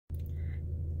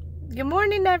Good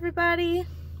morning, everybody.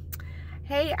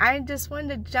 Hey, I just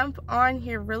wanted to jump on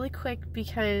here really quick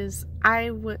because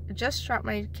I just dropped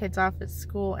my kids off at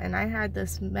school and I had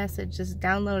this message just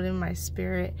download in my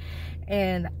spirit,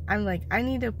 and I'm like, I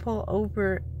need to pull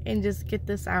over and just get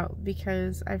this out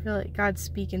because I feel like God's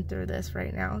speaking through this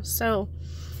right now. So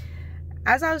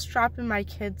as I was dropping my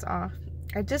kids off,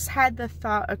 I just had the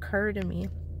thought occur to me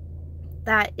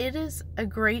that it is a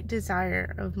great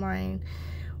desire of mine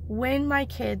when my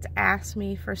kids ask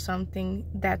me for something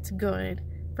that's good,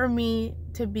 for me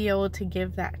to be able to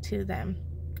give that to them.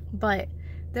 But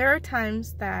there are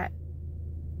times that,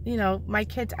 my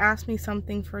kids ask me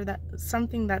something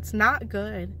that's not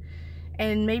good,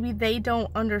 and maybe they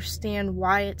don't understand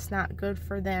why it's not good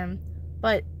for them.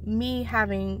 But me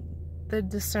having the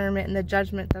discernment and the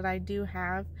judgment that I do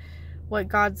have, what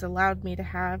God's allowed me to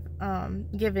have,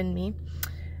 given me,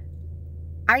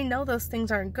 I know those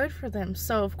things aren't good for them.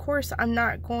 So of course I'm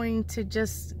not going to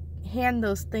just hand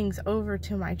those things over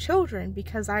to my children,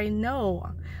 because I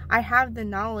know I have the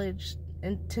knowledge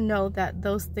and to know that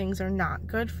those things are not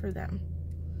good for them.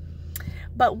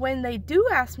 But when they do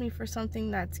ask me for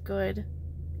something that's good,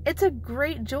 it's a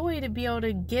great joy to be able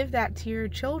to give that to your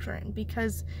children,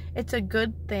 because it's a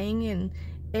good thing and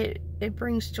it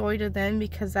brings joy to them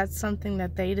because that's something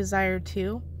that they desire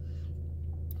too.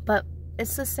 But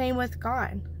it's the same with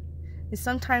God.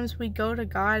 Sometimes we go to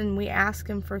God and we ask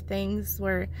Him for things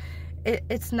where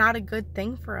it's not a good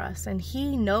thing for us, and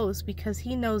He knows, because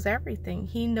He knows everything.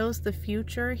 He knows the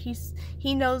future.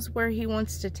 He knows where He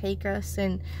wants to take us,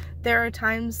 and there are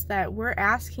times that we're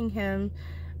asking Him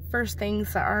for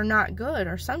things that are not good,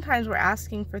 or sometimes we're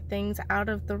asking for things out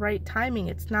of the right timing.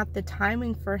 It's not the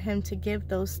timing for Him to give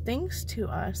those things to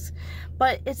us.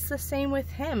 But it's the same with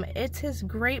Him. It's His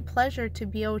great pleasure to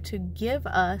be able to give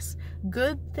us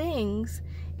good things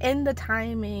in the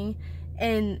timing,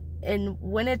 and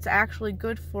when it's actually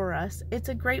good for us. It's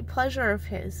a great pleasure of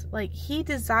His. Like, He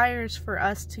desires for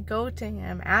us to go to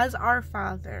Him as our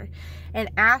Father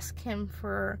and ask Him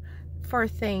for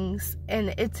things,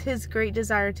 and it's His great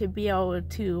desire to be able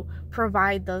to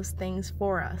provide those things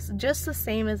for us, just the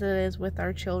same as it is with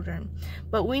our children.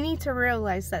 But we need to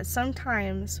realize that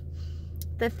sometimes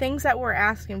the things that we're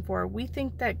asking for, we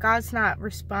think that God's not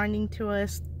responding to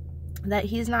us, that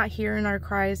He's not hearing our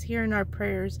cries, hearing our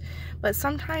prayers, but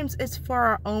sometimes it's for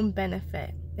our own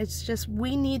benefit. It's just,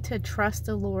 we need to trust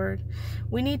the Lord.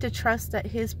 We need to trust that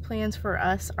His plans for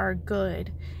us are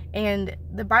good. And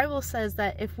the Bible says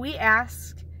that if we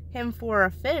ask Him for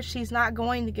a fish, He's not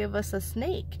going to give us a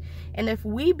snake. And if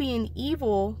we, being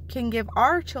evil, can give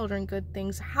our children good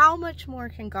things, how much more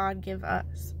can God give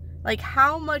us? Like,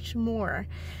 how much more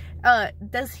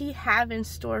does He have in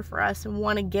store for us and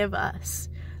want to give us?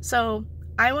 So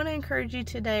I want to encourage you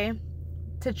today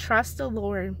to trust the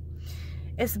Lord.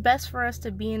 It's best for us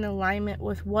to be in alignment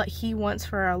with what He wants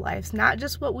for our lives, not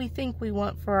just what we think we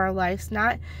want for our lives,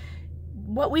 not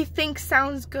what we think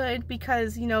sounds good,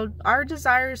 because, our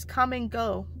desires come and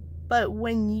go. But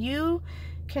when you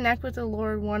connect with the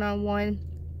Lord one-on-one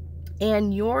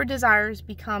and your desires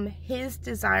become His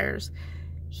desires,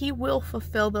 He will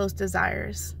fulfill those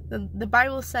desires. The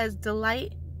Bible says,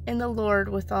 delight in the Lord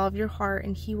with all of your heart,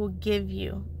 and He will give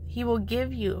you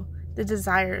the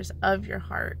desires of your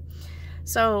heart.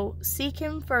 So seek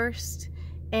Him first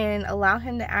and allow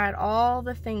Him to add all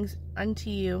the things unto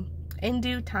you in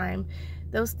due time.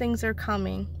 Those things are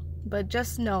coming. But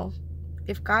just know,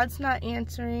 if God's not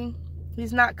answering,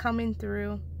 He's not coming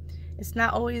through, it's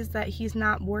not always that He's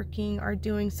not working or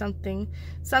doing something.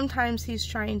 Sometimes He's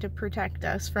trying to protect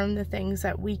us from the things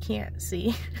that we can't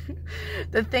see.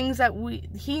 The things that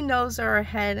He knows are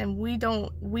ahead and we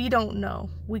don't know,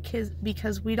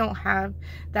 because we don't have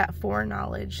that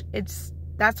foreknowledge.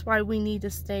 That's why we need to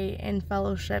stay in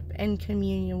fellowship and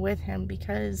communion with Him,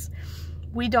 because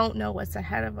we don't know what's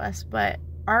ahead of us, but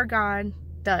our God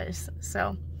does.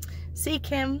 So seek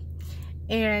Him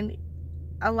and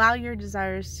allow your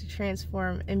desires to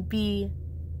transform and be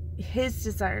His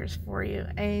desires for you,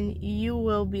 and you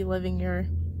will be living your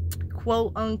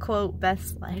quote-unquote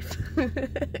best life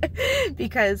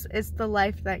because it's the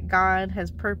life that God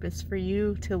has purposed for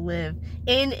you to live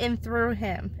in and through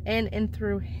Him, and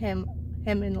through Him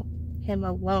and Him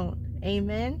alone.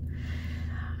 Amen.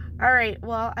 All right,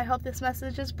 well, I hope this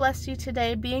message has blessed you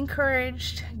today. Be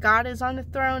encouraged. God is on the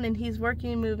throne, and He's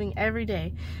working and moving every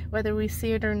day, whether we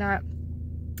see it or not.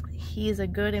 He is a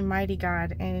good and mighty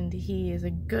God, and He is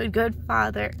a good, good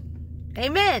Father.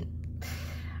 Amen.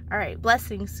 All right,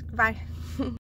 blessings. Bye.